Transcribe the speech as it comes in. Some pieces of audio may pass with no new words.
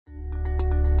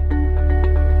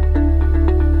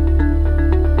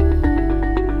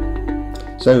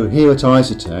So here at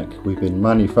Isotech, we've been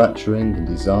manufacturing and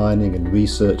designing and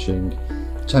researching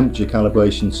temperature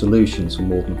calibration solutions for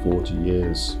more than 40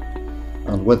 years.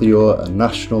 And whether you're a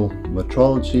national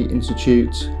metrology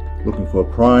institute looking for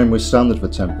a primary standard for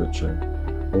temperature,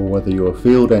 or whether you're a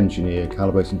field engineer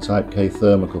calibrating type K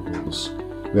thermocouples,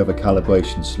 we have a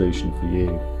calibration solution for you.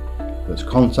 Whether it's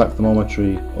contact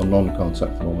thermometry or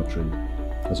non-contact thermometry.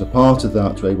 As a part of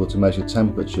that, we're able to measure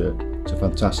temperature to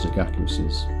fantastic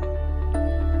accuracies.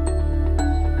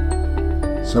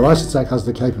 So Isotech has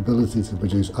the capability to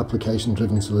produce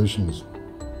application-driven solutions.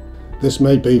 This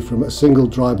may be from a single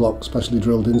dry block specially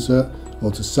drilled insert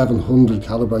or to 700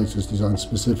 calibrators designed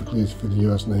specifically for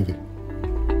the US Navy.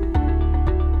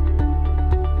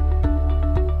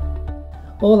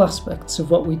 All aspects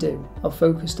of what we do are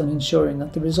focused on ensuring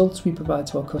that the results we provide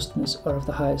to our customers are of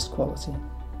the highest quality.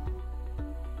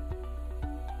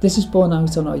 This is borne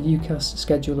out on our UCAS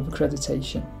schedule of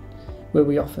accreditation, where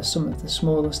we offer some of the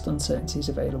smallest uncertainties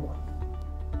available.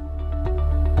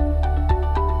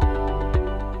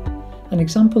 An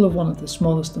example of one of the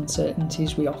smallest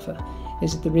uncertainties we offer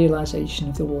is at the realisation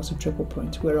of the water triple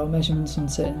point, where our measurement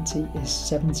uncertainty is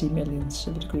 70 millionths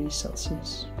of a degree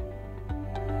Celsius.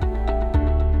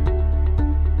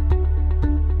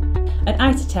 At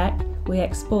Isotech, we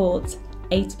export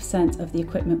 80% of the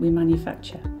equipment we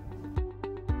manufacture.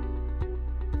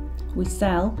 We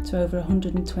sell to over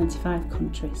 125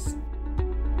 countries.